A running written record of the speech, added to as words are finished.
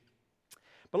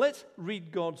But let's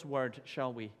read God's word,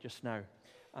 shall we, just now,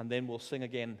 and then we'll sing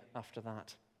again after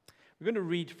that. We're going to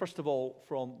read, first of all,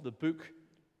 from the book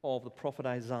of the prophet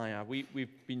Isaiah. We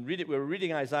were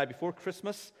reading Isaiah before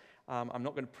Christmas. I'm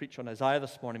not going to preach on Isaiah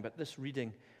this morning, but this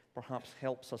reading perhaps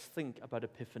helps us think about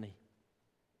Epiphany.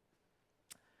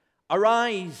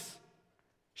 Arise,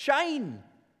 shine,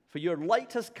 for your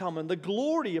light has come, and the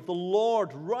glory of the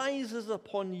Lord rises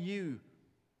upon you.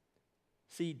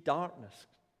 See, darkness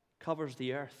covers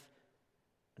the earth,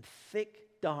 and thick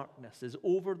darkness is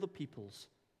over the peoples.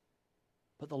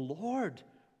 But the Lord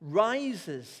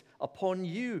rises upon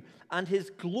you, and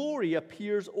his glory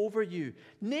appears over you.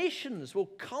 Nations will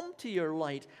come to your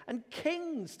light, and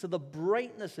kings to the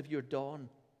brightness of your dawn.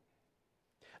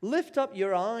 Lift up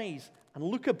your eyes and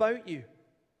look about you.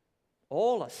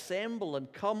 All assemble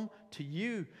and come to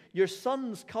you. Your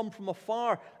sons come from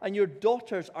afar, and your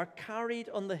daughters are carried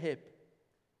on the hip.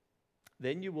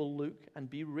 Then you will look and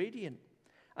be radiant,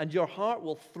 and your heart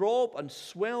will throb and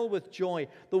swell with joy.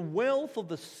 The wealth of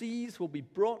the seas will be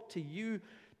brought to you.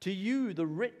 To you the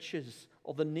riches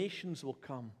of the nations will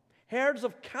come. Herds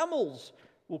of camels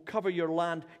will cover your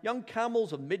land. Young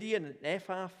camels of Midian and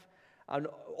Ephah, and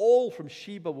all from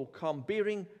Sheba will come,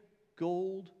 bearing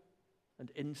gold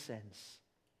and incense,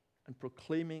 and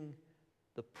proclaiming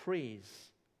the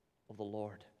praise of the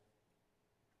Lord.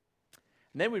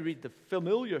 And then we read the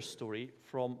familiar story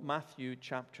from Matthew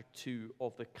chapter 2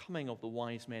 of the coming of the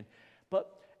wise men.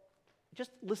 But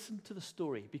just listen to the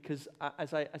story, because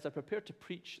as I prepared to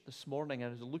preach this morning, and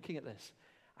I was looking at this,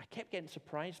 I kept getting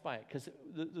surprised by it, because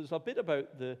there's a bit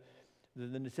about the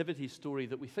nativity story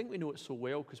that we think we know it so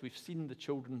well because we've seen the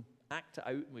children act it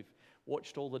out and we've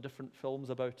watched all the different films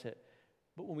about it.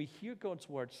 But when we hear God's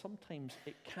word, sometimes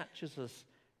it catches us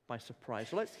by surprise.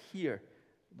 So let's hear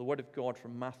the word of God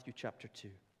from Matthew chapter 2.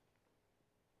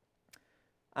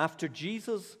 After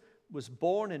Jesus was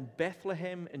born in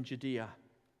Bethlehem in Judea,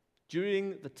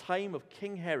 during the time of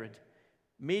King Herod,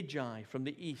 Magi from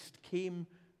the east came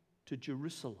to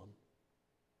Jerusalem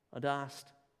and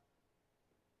asked,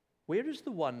 "Where is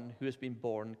the one who has been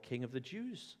born King of the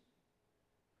Jews?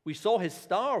 We saw his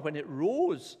star when it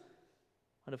rose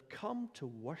and have come to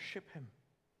worship him."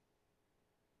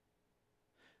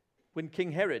 When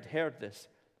King Herod heard this,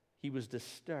 he was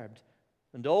disturbed,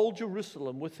 and all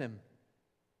Jerusalem with him.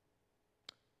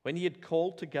 When he had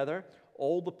called together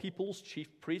all the people's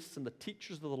chief priests and the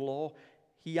teachers of the law,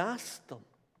 he asked them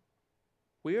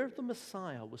where the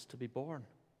Messiah was to be born.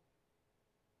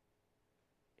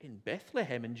 "In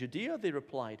Bethlehem in Judea," they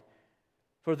replied,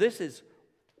 "for this is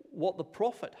what the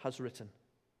prophet has written.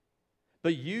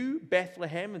 But you,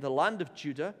 Bethlehem, in the land of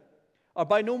Judah, are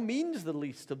by no means the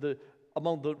least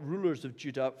among the rulers of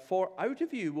Judah, for out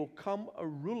of you will come a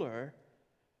ruler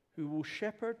who will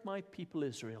shepherd my people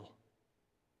Israel."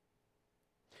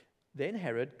 Then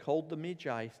Herod called the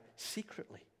Magi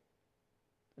secretly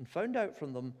and found out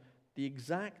from them the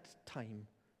exact time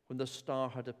when the star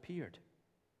had appeared.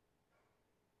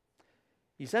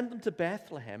 He sent them to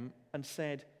Bethlehem and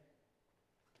said,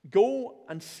 "Go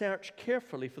and search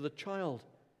carefully for the child.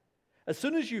 As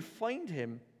soon as you find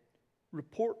him,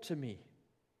 report to me,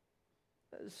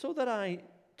 so that I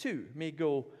too may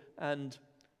go and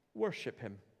worship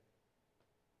him."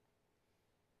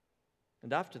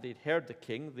 And after they'd heard the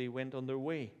king, they went on their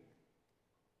way.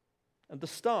 And the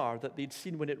star that they'd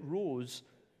seen when it rose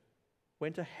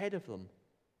went ahead of them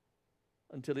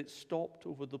until it stopped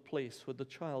over the place where the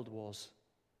child was.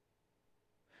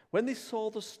 When they saw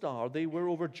the star, they were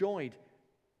overjoyed.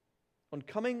 On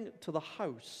coming to the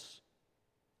house,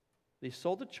 they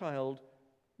saw the child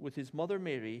with his mother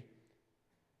Mary,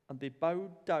 and they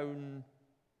bowed down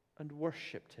and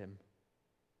worshipped him.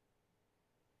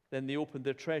 Then they opened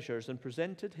their treasures and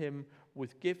presented him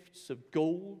with gifts of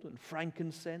gold and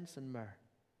frankincense and myrrh.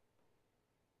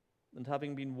 And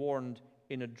having been warned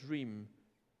in a dream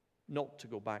not to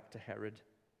go back to Herod,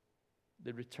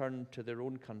 they returned to their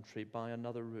own country by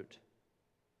another route.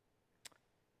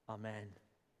 Amen.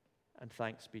 And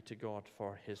thanks be to God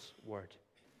for his word.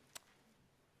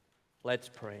 Let's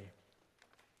pray.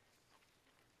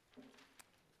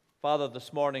 Father,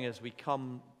 this morning as we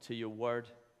come to your word,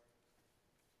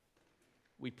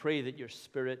 we pray that your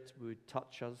Spirit would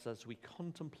touch us as we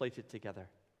contemplate it together,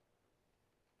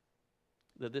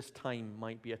 that this time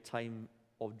might be a time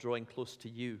of drawing close to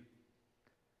you.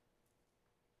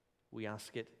 We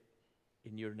ask it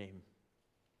in your name.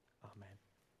 Amen.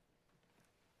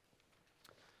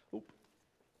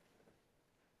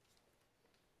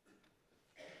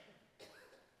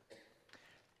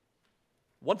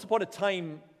 Once upon a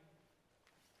time,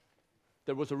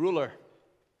 there was a ruler,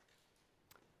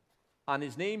 and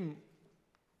his name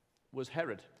was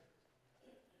Herod.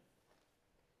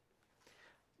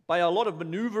 By a lot of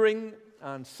maneuvering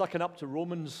and sucking up to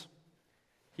Romans,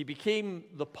 he became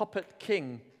the puppet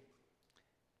king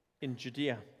in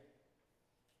Judea.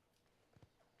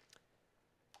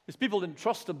 His people didn't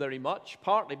trust him very much,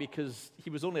 partly because he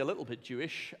was only a little bit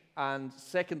Jewish, and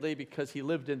secondly because he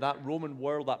lived in that Roman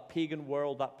world, that pagan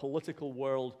world, that political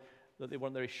world that they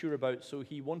weren't very sure about, so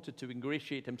he wanted to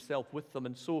ingratiate himself with them,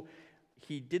 and so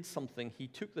he did something. He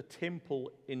took the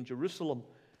temple in Jerusalem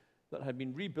that had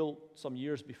been rebuilt some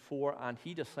years before, and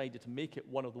he decided to make it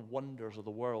one of the wonders of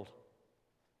the world.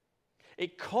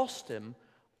 It cost him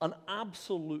an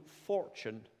absolute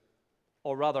fortune,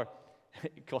 or rather,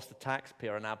 it cost the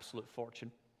taxpayer an absolute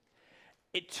fortune.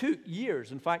 It took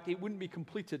years. In fact, it wouldn't be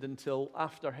completed until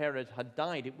after Herod had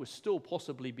died. It was still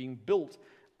possibly being built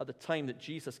at the time that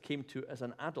Jesus came to as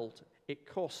an adult. It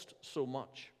cost so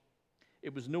much.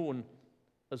 It was known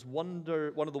as one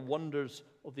of the wonders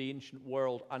of the ancient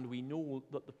world, and we know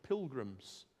that the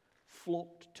pilgrims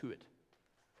flocked to it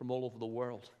from all over the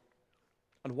world.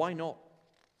 And why not?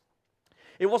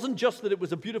 It wasn't just that it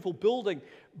was a beautiful building,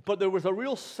 but there was a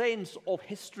real sense of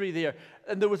history there.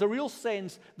 And there was a real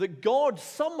sense that God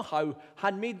somehow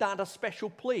had made that a special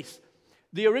place.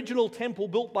 The original temple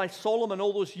built by Solomon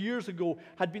all those years ago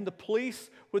had been the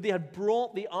place where they had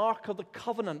brought the Ark of the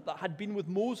Covenant that had been with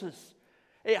Moses.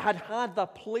 It had had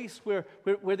that place where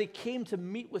they came to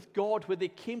meet with God, where they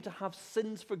came to have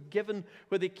sins forgiven,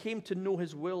 where they came to know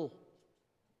His will.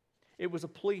 It was a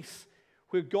place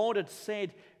where God had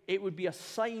said it would be a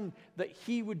sign that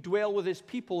He would dwell with His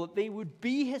people, that they would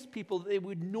be His people, that they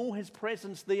would know His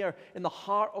presence there in the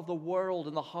heart of the world,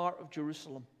 in the heart of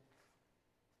Jerusalem.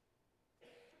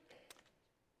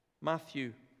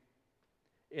 Matthew,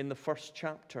 in the first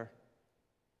chapter,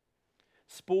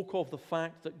 spoke of the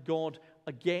fact that God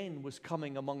again was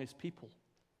coming among His people.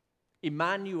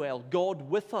 Emmanuel, God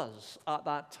with us at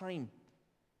that time.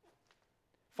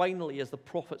 Finally, as the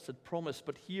prophets had promised,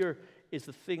 but here is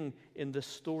the thing in this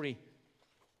story.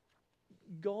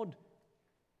 God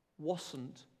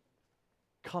wasn't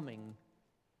coming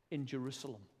in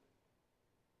Jerusalem.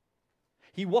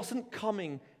 He wasn't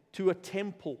coming to a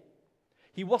temple.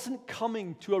 He wasn't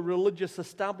coming to a religious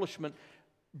establishment,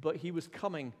 but He was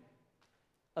coming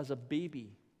as a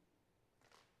baby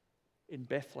in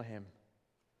Bethlehem.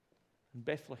 And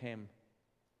Bethlehem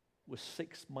was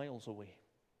 6 miles away.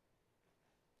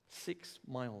 6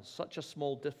 miles, such a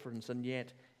small difference, and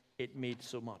yet it made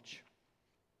so much.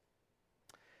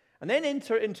 And then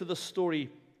enter into the story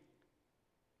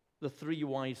the 3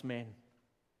 wise men.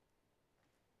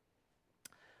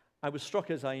 I was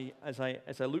struck as I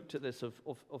looked at this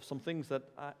of some things that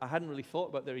I hadn't really thought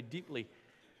about very deeply.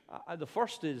 The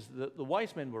first is that the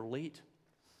wise men were late.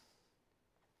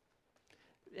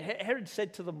 Herod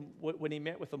said to them when he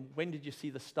met with them, "When did you see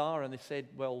the star?" And they said,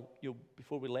 "Well,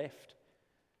 before we left."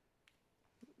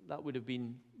 That would have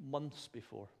been months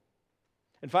before.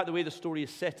 In fact, the way the story is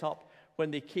set up,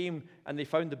 when they came and they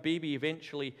found the baby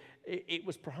eventually, it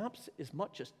was perhaps as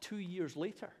much as 2 years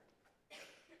later.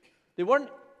 They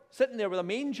weren't sitting there with a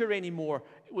manger anymore,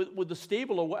 with the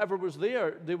stable or whatever was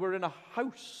there. They were in a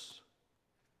house.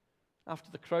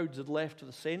 After the crowds had left for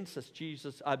the census,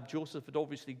 Joseph had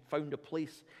obviously found a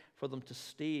place for them to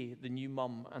stay, the new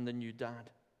mum and the new dad.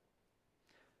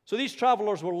 So these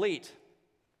travelers were late.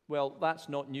 Well, that's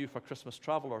not new for Christmas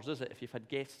travelers, is it, if you've had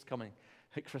guests coming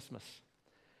at Christmas?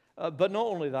 But not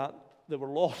only that, they were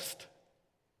lost.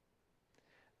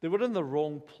 They were in the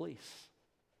wrong place.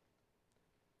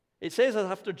 It says that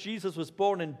after Jesus was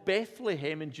born in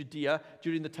Bethlehem in Judea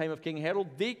during the time of King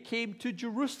Herod, they came to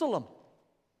Jerusalem.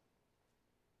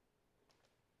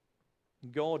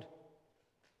 God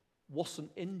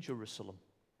wasn't in Jerusalem.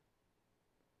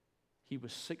 He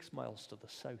was 6 miles to the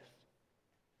south.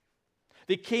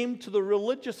 They came to the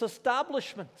religious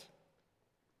establishment.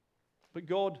 But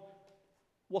God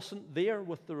wasn't there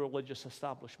with the religious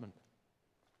establishment.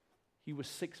 He was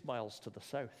 6 miles to the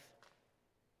south.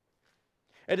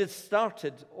 It had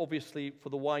started, obviously, for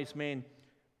the wise men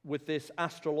with this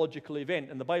astrological event,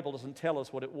 and the Bible doesn't tell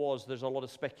us what it was. There's a lot of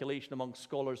speculation among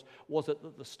scholars. Was it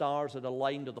that the stars had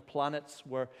aligned, or the planets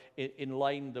were in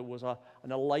line? There was an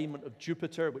alignment of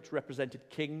Jupiter, which represented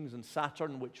kings, and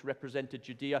Saturn, which represented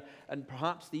Judea, and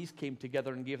perhaps these came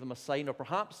together and gave them a sign, or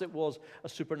perhaps it was a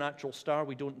supernatural star,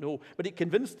 we don't know. But it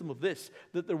convinced them of this,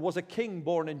 that there was a king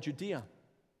born in Judea.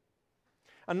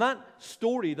 And that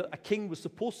story that a king was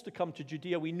supposed to come to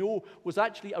Judea, we know, was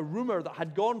actually a rumor that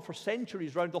had gone for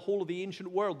centuries around the whole of the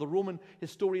ancient world. The Roman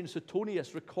historian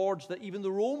Suetonius records that even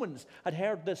the Romans had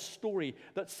heard this story,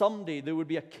 that someday there would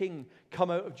be a king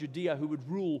come out of Judea who would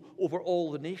rule over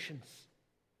all the nations.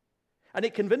 And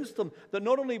it convinced them that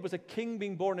not only was a king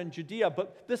being born in Judea,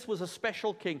 but this was a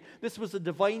special king. This was a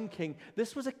divine king.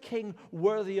 This was a king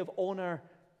worthy of honor.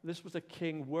 This was a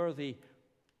king worthy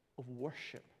of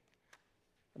worship.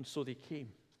 And so they came.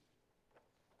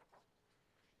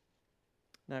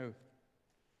 Now,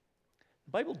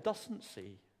 the Bible doesn't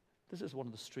say, this is one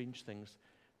of the strange things,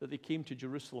 that they came to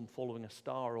Jerusalem following a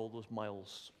star all those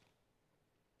miles.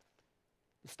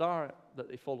 The star that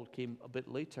they followed came a bit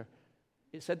later.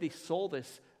 It said they saw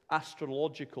this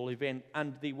astrological event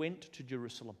and they went to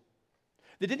Jerusalem.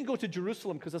 They didn't go to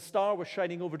Jerusalem because a star was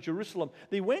shining over Jerusalem.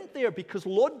 They went there because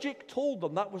logic told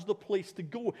them that was the place to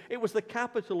go. It was the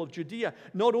capital of Judea.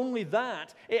 Not only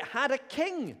that, it had a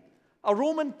king, a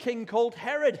Roman king called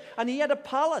Herod, and he had a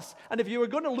palace. And if you were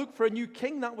going to look for a new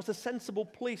king, that was a sensible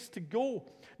place to go.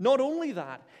 Not only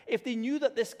that, if they knew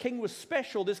that this king was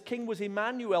special, this king was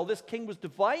Emmanuel, this king was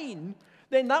divine,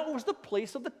 then that was the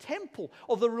place of the temple,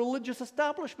 of the religious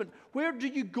establishment. Where do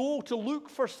you go to look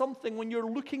for something when you're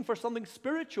looking for something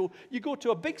spiritual? You go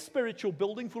to a big spiritual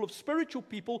building full of spiritual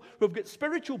people who have got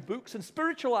spiritual books and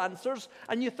spiritual answers,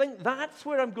 and you think, that's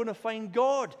where I'm going to find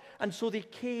God. And so they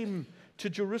came to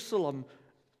Jerusalem,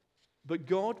 but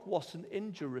God wasn't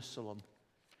in Jerusalem.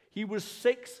 He was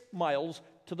 6 miles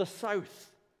to the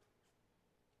south.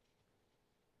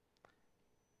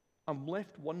 I'm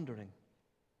left wondering,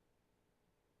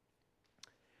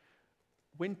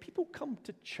 when people come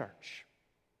to church,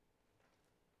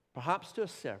 perhaps to a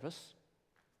service,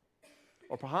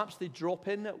 or perhaps they drop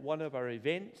in at one of our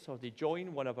events, or they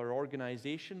join one of our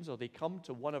organizations, or they come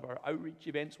to one of our outreach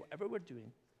events, whatever we're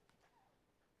doing,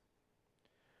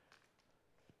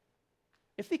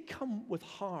 if they come with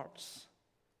hearts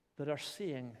that are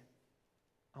saying,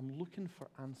 I'm looking for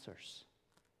answers,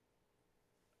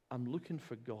 I'm looking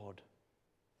for God,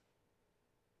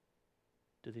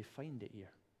 do they find it here?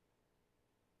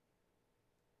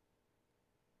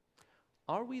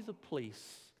 Are we the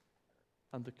place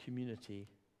and the community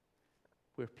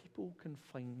where people can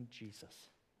find Jesus?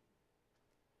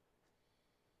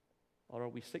 Or are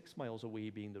we 6 miles away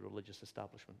being the religious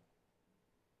establishment?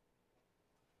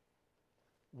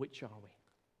 Which are we?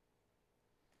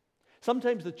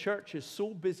 Sometimes the church is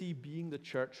so busy being the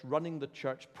church, running the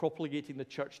church, propagating the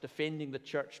church, defending the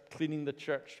church, cleaning the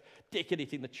church,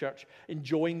 decorating the church,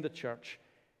 enjoying the church,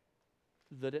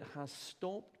 that it has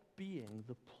stopped being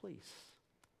the place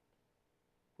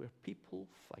where people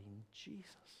find Jesus.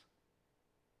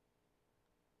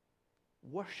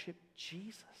 Worship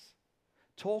Jesus.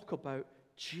 Talk about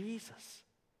Jesus.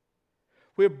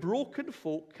 Where broken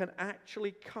folk can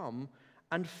actually come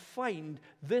and find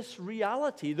this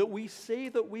reality that we say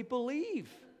that we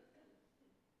believe.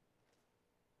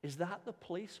 Is that the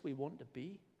place we want to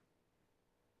be?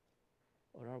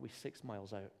 Or are we 6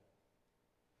 miles out?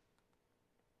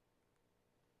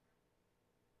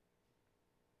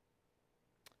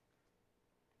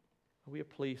 Are we a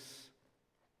place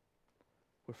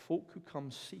where folk who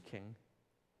come seeking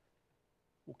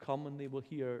will come and they will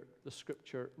hear the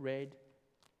scripture read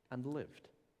and lived?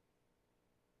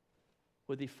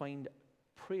 Where they find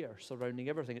prayer surrounding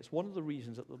everything. It's one of the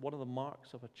reasons that one of the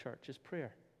marks of a church is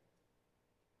prayer.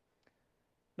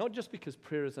 Not just because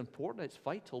prayer is important, it's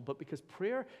vital, but because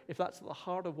prayer, if that's at the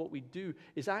heart of what we do,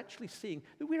 is actually saying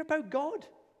that we're about God.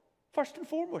 First and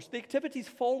foremost, the activities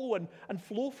follow and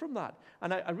flow from that.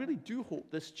 And I really do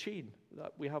hope this chain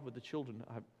that we have with the children,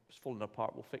 it's falling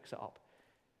apart, we'll fix it up,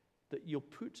 that you'll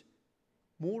put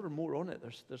more and more on it.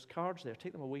 There's cards there.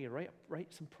 Take them away and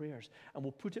write some prayers. And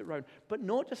we'll put it around. But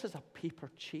not just as a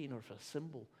paper chain or as a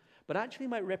symbol, but actually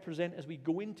might represent as we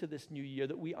go into this new year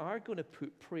that we are going to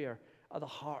put prayer at the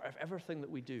heart of everything that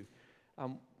we do.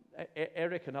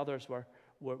 Eric and others were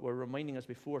reminding us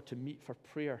before to meet for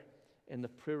prayer in the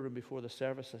prayer room before the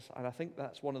services. And I think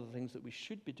that's one of the things that we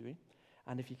should be doing.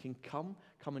 And if you can come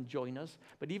and join us.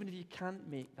 But even if you can't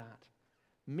make that,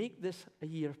 make this a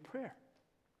year of prayer.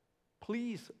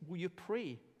 Please, will you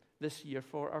pray this year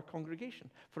for our congregation,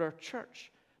 for our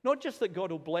church? Not just that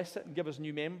God will bless it and give us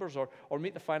new members or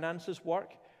make the finances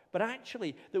work, but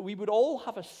actually that we would all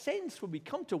have a sense when we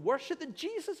come to worship that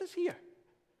Jesus is here.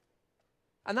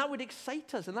 And that would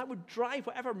excite us, and that would drive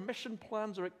whatever mission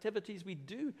plans or activities we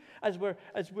do.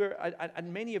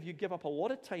 And many of you give up a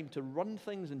lot of time to run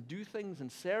things and do things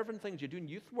and serve in things. You're doing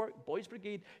youth work, Boys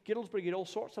Brigade, Girls Brigade, all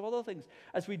sorts of other things.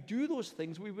 As we do those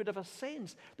things, we would have a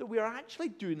sense that we are actually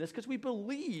doing this because we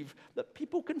believe that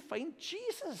people can find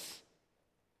Jesus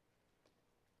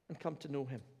and come to know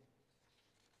him.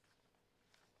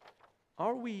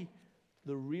 Are we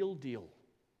the real deal?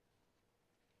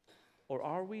 Or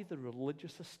are we the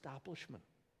religious establishment?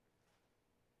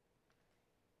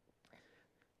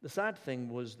 The sad thing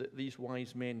was that these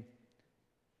wise men,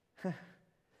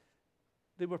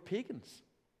 they were pagans.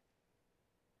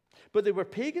 But they were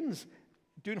pagans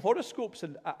doing horoscopes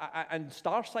and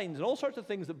star signs and all sorts of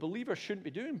things that believers shouldn't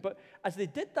be doing. But as they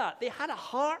did that, they had a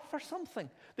heart for something.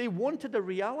 They wanted a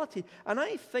reality. And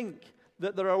I think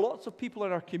that there are lots of people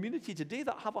in our community today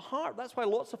that have a heart. That's why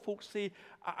lots of folks say,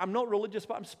 I'm not religious,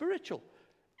 but I'm spiritual.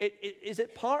 Is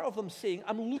it part of them saying,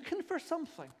 I'm looking for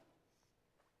something?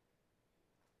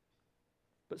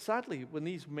 But sadly, when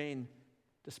these men,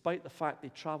 despite the fact they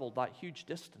traveled that huge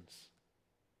distance,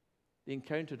 they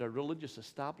encountered a religious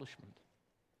establishment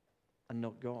and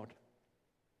not God.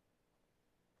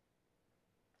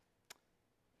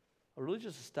 A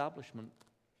religious establishment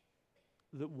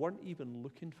that weren't even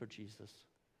looking for Jesus.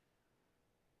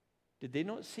 Did they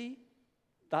not see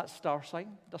that star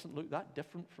sign? Doesn't look that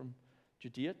different from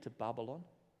Judea to Babylon.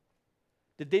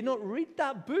 Did they not read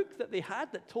that book that they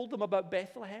had that told them about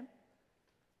Bethlehem?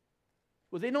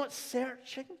 Were they not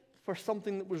searching for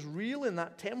something that was real in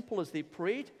that temple as they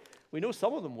prayed? We know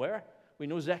some of them were. We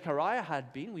know Zechariah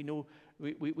had been. We know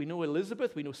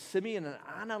Elizabeth. We know Simeon and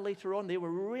Anna later on. They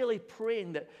were really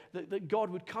praying that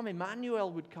God would come,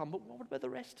 Emmanuel would come. But what about the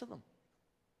rest of them?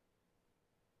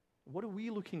 What are we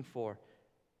looking for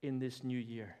in this new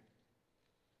year?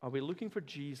 Are we looking for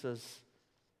Jesus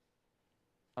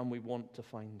and we want to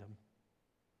find him?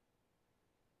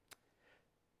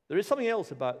 There is something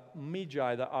else about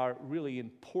Magi that are really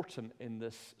important in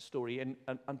this story.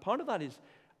 And part of that is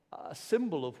a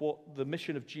symbol of what the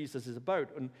mission of Jesus is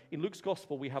about. And in Luke's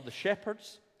gospel, we have the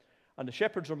shepherds. And the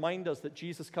shepherds remind us that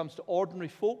Jesus comes to ordinary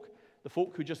folk, the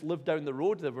folk who just lived down the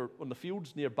road, they were on the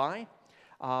fields nearby.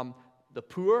 The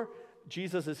poor,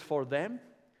 Jesus is for them.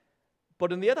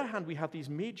 But on the other hand, we have these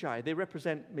Magi. They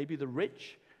represent maybe the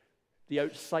rich, the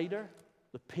outsider,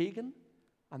 the pagan,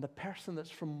 and the person that's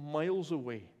from miles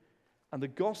away. And the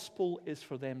gospel is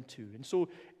for them too. And so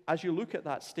as you look at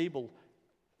that stable,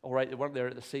 all right, they weren't there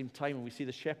at the same time, and we see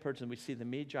the shepherds and we see the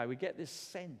Magi, we get this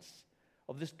sense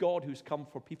of this God who's come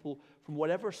for people from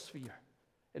whatever sphere,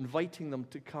 inviting them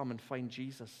to come and find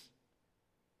Jesus.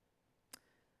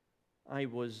 I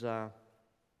was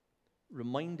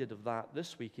reminded of that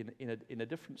this week in a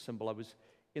different symbol. I was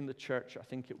in the church, I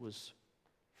think it was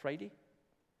Friday,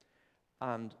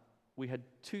 and we had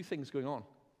two things going on.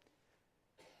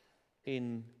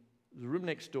 In the room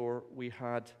next door, we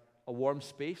had a warm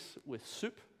space with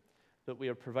soup that we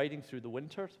are providing through the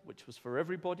winter, which was for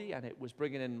everybody, and it was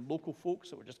bringing in local folks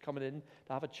that were just coming in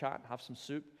to have a chat, have some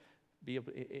soup, be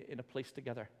in a place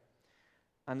together.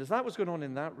 And as that was going on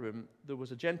in that room, there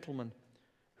was a gentleman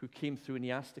who came through, and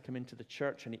he asked to come into the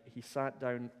church, and he sat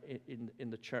down in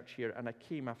the church here, and I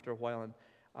came after a while, and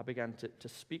I began to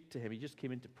speak to him. He just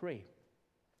came in to pray.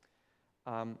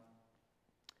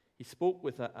 He spoke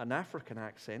with an African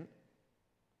accent,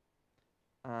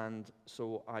 and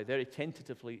so I very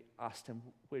tentatively asked him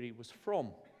where he was from,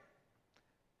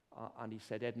 and he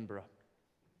said Edinburgh,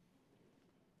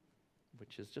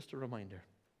 which is just a reminder.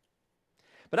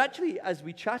 But actually, as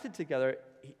we chatted together,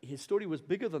 his story was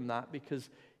bigger than that because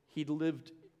he'd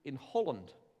lived in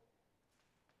Holland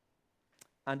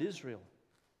and Israel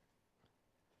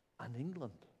and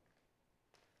England.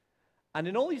 And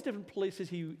in all these different places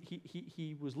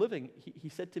he was living, he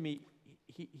said to me,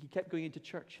 he kept going into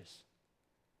churches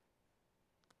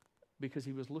because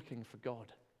he was looking for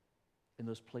God in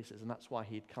those places, and that's why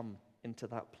he'd come into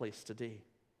that place today.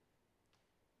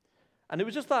 And it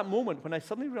was just that moment when I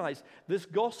suddenly realized this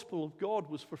gospel of God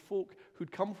was for folk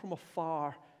who'd come from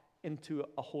afar into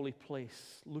a holy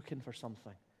place looking for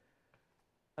something.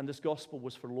 And this gospel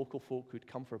was for local folk who'd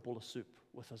come for a bowl of soup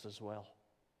with us as well.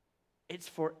 It's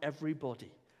for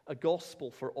everybody, a gospel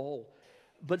for all.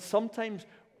 But sometimes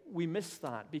we miss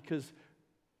that because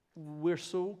we're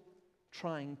so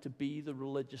trying to be the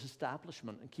religious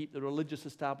establishment and keep the religious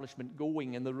establishment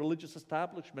going, and the religious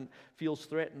establishment feels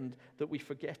threatened that we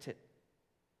forget it.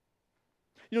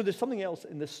 You know, there's something else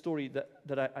in this story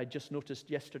that I just noticed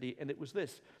yesterday, and it was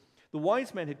this. The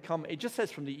wise men had come, it just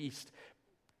says from the east.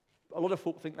 A lot of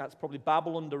folk think that's probably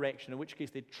Babylon direction, in which case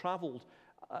they traveled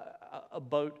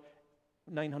about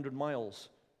 900 miles,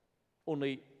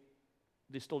 only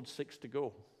they still had 6 to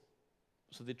go.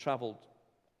 So they traveled,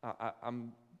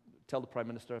 tell the Prime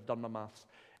Minister I've done my maths,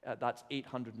 that's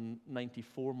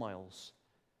 894 miles,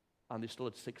 and they still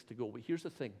had 6 to go. But here's the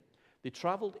thing. They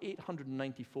traveled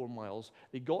 894 miles,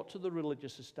 they got to the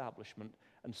religious establishment,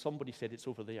 and somebody said, it's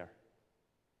over there.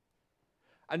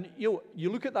 And you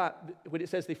look at that, when it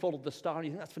says they followed the star, and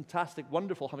you think that's fantastic,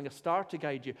 wonderful, having a star to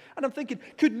guide you. And I'm thinking,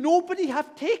 could nobody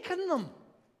have taken them?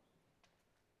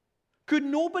 Could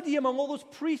nobody among all those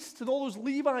priests and all those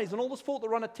Levites and all those folk that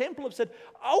run a temple have said,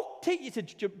 I'll take you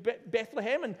to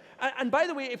Bethlehem. And by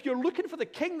the way, if you're looking for the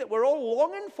king that we're all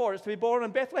longing for is to be born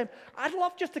in Bethlehem, I'd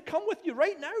love just to come with you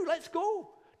right now. Let's go.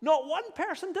 Not one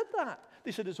person did that.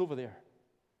 They said, it's over there.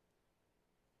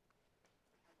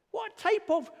 What type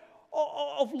of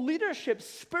leadership,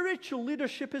 spiritual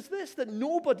leadership is this, that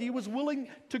nobody was willing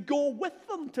to go with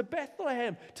them to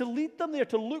Bethlehem, to lead them there,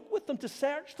 to look with them, to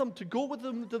search them, to go with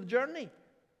them to the journey?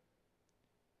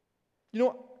 You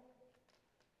know,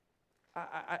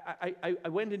 I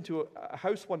went into a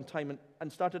house one time and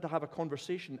started to have a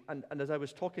conversation, and as I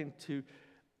was talking to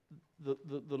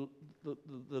the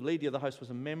lady of the house was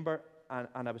a member,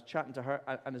 and I was chatting to her,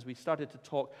 and as we started to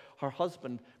talk, her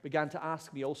husband began to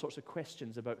ask me all sorts of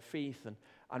questions about faith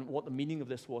and what the meaning of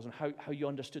this was and how you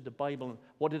understood the Bible and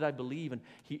what did I believe, and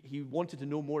he wanted to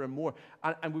know more and more.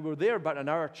 And we were there about an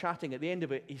hour chatting. At the end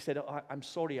of it, he said, I'm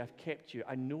sorry I've kept you.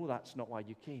 I know that's not why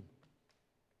you came.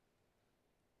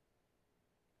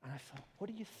 And I thought, what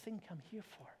do you think I'm here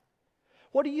for?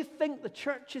 What do you think the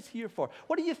church is here for?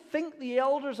 What do you think the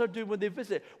elders are doing when they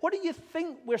visit? What do you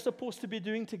think we're supposed to be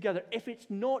doing together if it's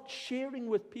not sharing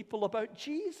with people about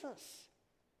Jesus?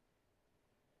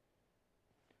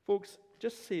 Folks,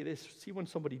 just say this. See, when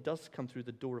somebody does come through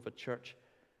the door of a church,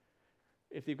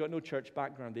 if they've got no church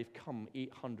background, they've come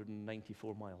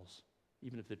 894 miles,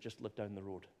 even if they've just lived down the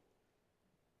road,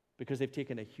 because they've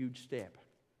taken a huge step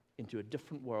into a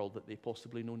different world that they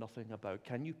possibly know nothing about.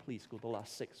 Can you please go the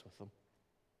last 6 with them?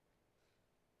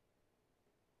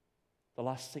 The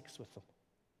last 6 with them,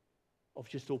 of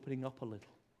just opening up a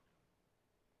little,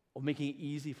 of making it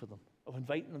easy for them, of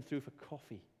inviting them through for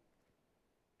coffee.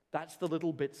 That's the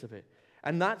little bits of it.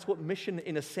 And that's what mission,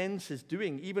 in a sense, is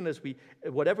doing. Even as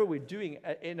whatever we're doing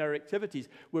in our activities,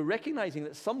 we're recognizing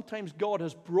that sometimes God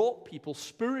has brought people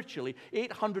spiritually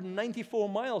 894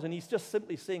 miles, and he's just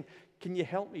simply saying, can you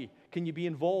help me? Can you be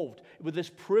involved with this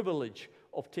privilege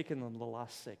of taking them the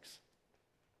last 6?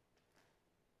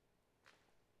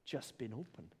 Just been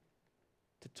open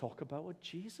to talk about what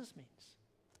Jesus means.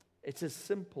 It's as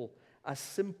simple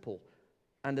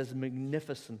and as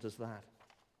magnificent as that.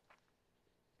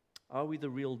 Are we the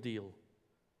real deal,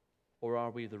 or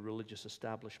are we the religious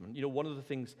establishment? You know, one of the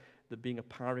things that being a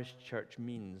parish church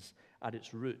means at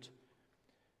its root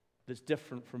that's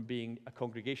different from being a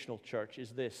congregational church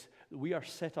is this: we are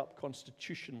set up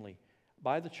constitutionally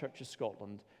by the Church of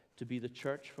Scotland to be the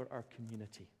church for our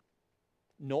community,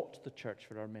 not the church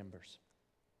for our members.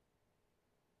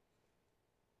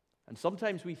 And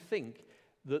sometimes we think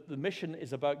that the mission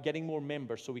is about getting more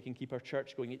members so we can keep our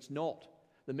church going. It's not.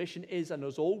 The mission is, and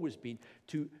has always been,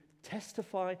 to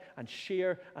testify and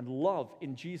share and love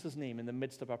in Jesus' name in the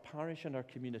midst of our parish and our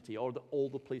community, or all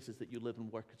the places that you live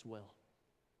and work as well.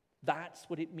 That's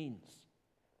what it means.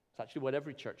 It's actually what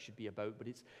every church should be about, but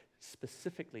it's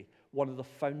specifically one of the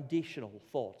foundational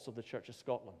thoughts of the Church of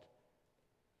Scotland.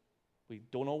 We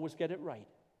don't always get it right.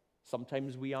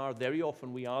 Sometimes we are, very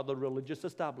often we are the religious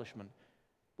establishment,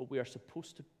 but we are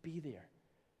supposed to be there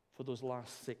for those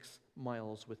last 6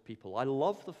 miles with people. I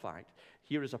love the fact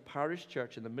here is a parish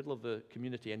church in the middle of the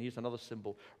community, and here's another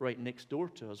symbol right next door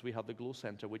to us. We have the Glow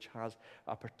Centre, which has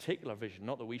a particular vision,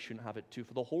 not that we shouldn't have it too,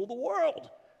 for the whole of the world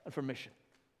and for mission.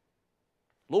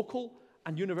 Local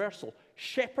and universal,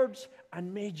 shepherds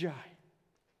and magi.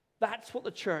 That's what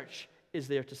the church is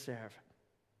there to serve.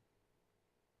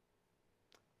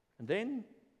 And then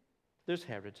there's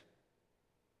Herod.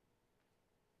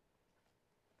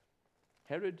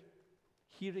 Herod,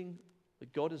 hearing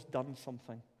that God has done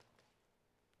something.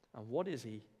 And what is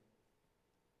he?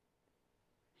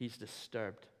 He's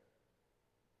disturbed.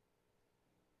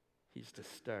 He's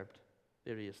disturbed.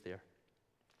 There he is there.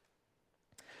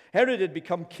 Herod had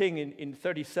become king in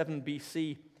 37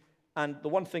 BC, and the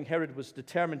one thing Herod was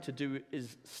determined to do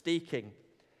is staking.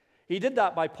 He did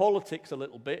that by politics a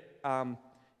little bit.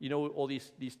 You know, all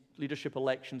these leadership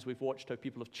elections, we've watched how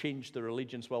people have changed their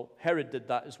allegiance. Well, Herod did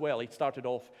that as well. He started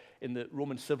off in the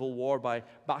Roman Civil War by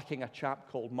backing a chap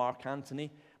called Mark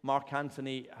Antony. Mark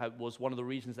Antony was one of the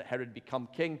reasons that Herod became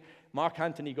king. Mark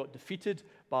Antony got defeated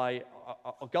by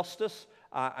Augustus,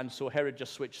 And so Herod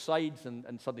just switched sides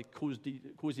and suddenly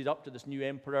cozied up to this new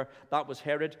emperor. That was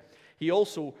Herod. He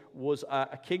also was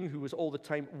a king who was all the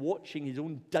time watching his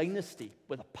own dynasty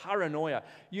with a paranoia.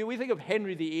 We think of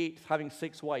Henry VIII having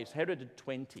 6 wives. Herod had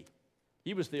 20.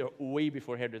 He was there way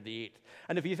before Herod VIII.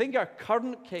 And if you think our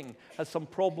current king has some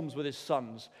problems with his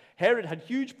sons, Herod had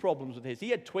huge problems with his.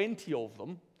 He had 20 of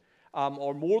them,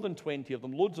 or more than 20 of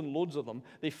them, loads and loads of them.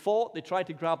 They fought, they tried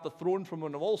to grab the throne from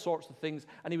him, and all sorts of things,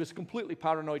 and he was completely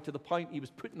paranoid to the point he was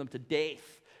putting them to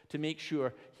death to make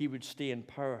sure he would stay in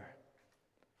power.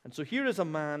 And so here is a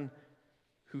man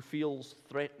who feels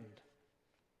threatened.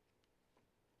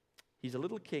 He's a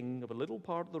little king of a little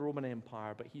part of the Roman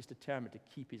Empire, but he's determined to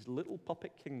keep his little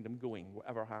puppet kingdom going,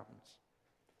 whatever happens.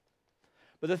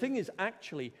 But the thing is,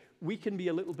 actually, we can be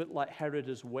a little bit like Herod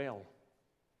as well.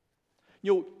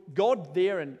 God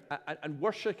there and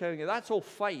worshiping, that's all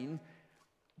fine,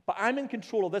 but I'm in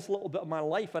control of this little bit of my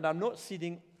life, and I'm not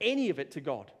ceding any of it to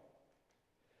God.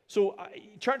 So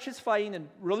church is fine, and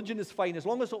religion is fine, as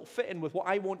long as it'll fit in with what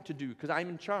I want to do, because I'm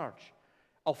in charge.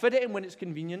 I'll fit it in when it's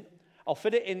convenient. I'll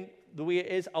fit it in the way it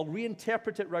is. I'll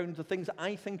reinterpret it around to things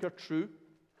I think are true.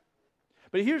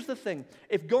 But here's the thing.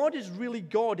 If God is really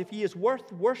God, if he is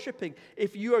worth worshiping,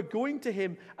 if you are going to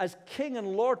him as King and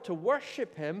Lord to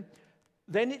worship him,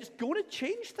 then it's going to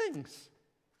change things.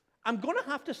 I'm going to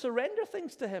have to surrender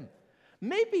things to him.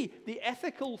 Maybe the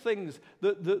ethical things,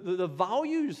 the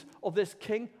values of this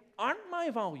king aren't my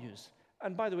values.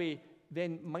 And by the way,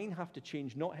 then mine have to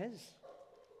change, not his.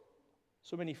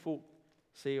 So many folk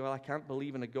say, well, I can't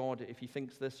believe in a God if he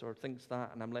thinks this or thinks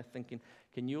that. And I'm left thinking,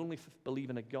 can you only believe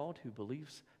in a God who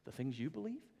believes the things you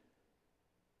believe?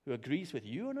 Who agrees with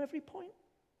you on every point?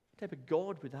 What type of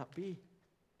God would that be?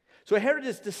 So Herod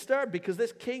is disturbed because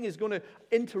this king is going to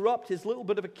interrupt his little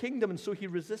bit of a kingdom, and so he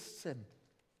resists him.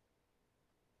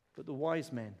 But the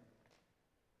wise men,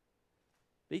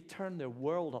 they turn their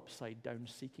world upside down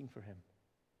seeking for him.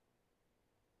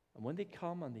 And when they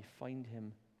come and they find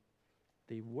him,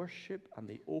 they worship and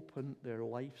they open their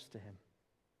lives to him.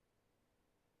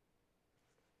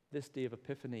 This day of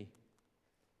Epiphany,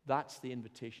 that's the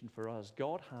invitation for us.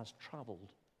 God has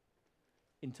traveled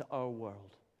into our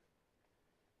world,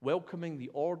 welcoming the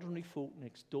ordinary folk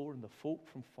next door and the folk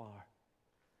from far,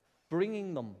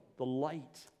 bringing them the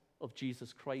light of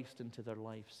Jesus Christ into their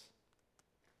lives.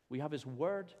 We have his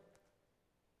word,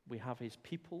 we have his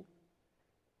people,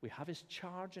 we have his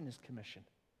charge and his commission.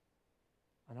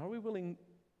 And are we willing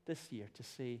this year to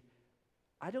say,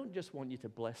 I don't just want you to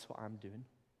bless what I'm doing,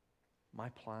 my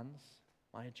plans,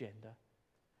 my agenda,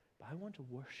 but I want to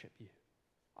worship you.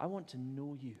 I want to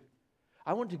know you.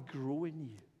 I want to grow in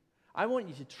you. I want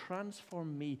you to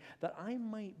transform me that I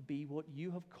might be what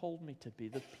you have called me to be,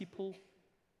 the people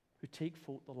who take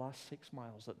folk the last 6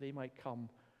 miles, that they might come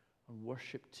and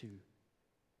worship to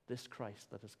this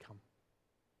Christ that has come.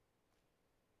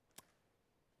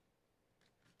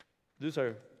 Those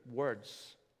are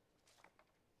words.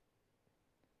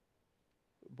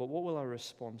 But what will our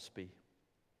response be?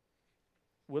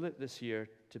 Will it this year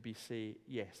to be say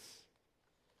yes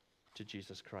to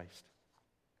Jesus Christ?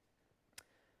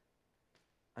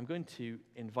 I'm going to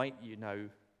invite you now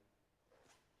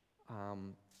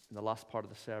in the last part of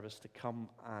the service to come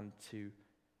and to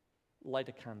light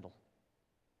a candle.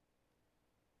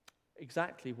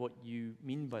 Exactly what you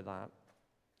mean by that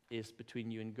is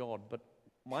between you and God, but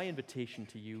my invitation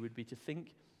to you would be to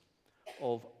think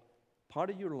of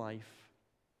part of your life,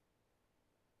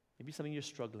 maybe something you're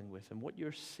struggling with, and what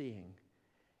you're saying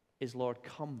is, Lord,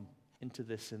 come into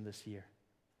this in this year.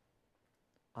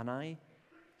 And I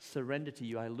surrender to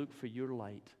you. I look for your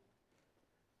light.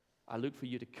 I look for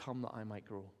you to come that I might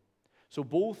grow. So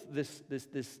both this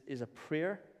is a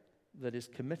prayer that is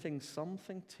committing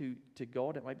something to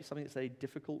God. It might be something that's very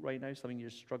difficult right now, something you're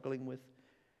struggling with.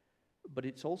 But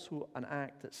it's also an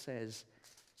act that says,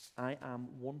 I am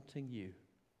wanting you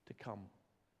to come,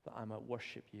 that I might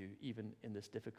worship you even in this difficult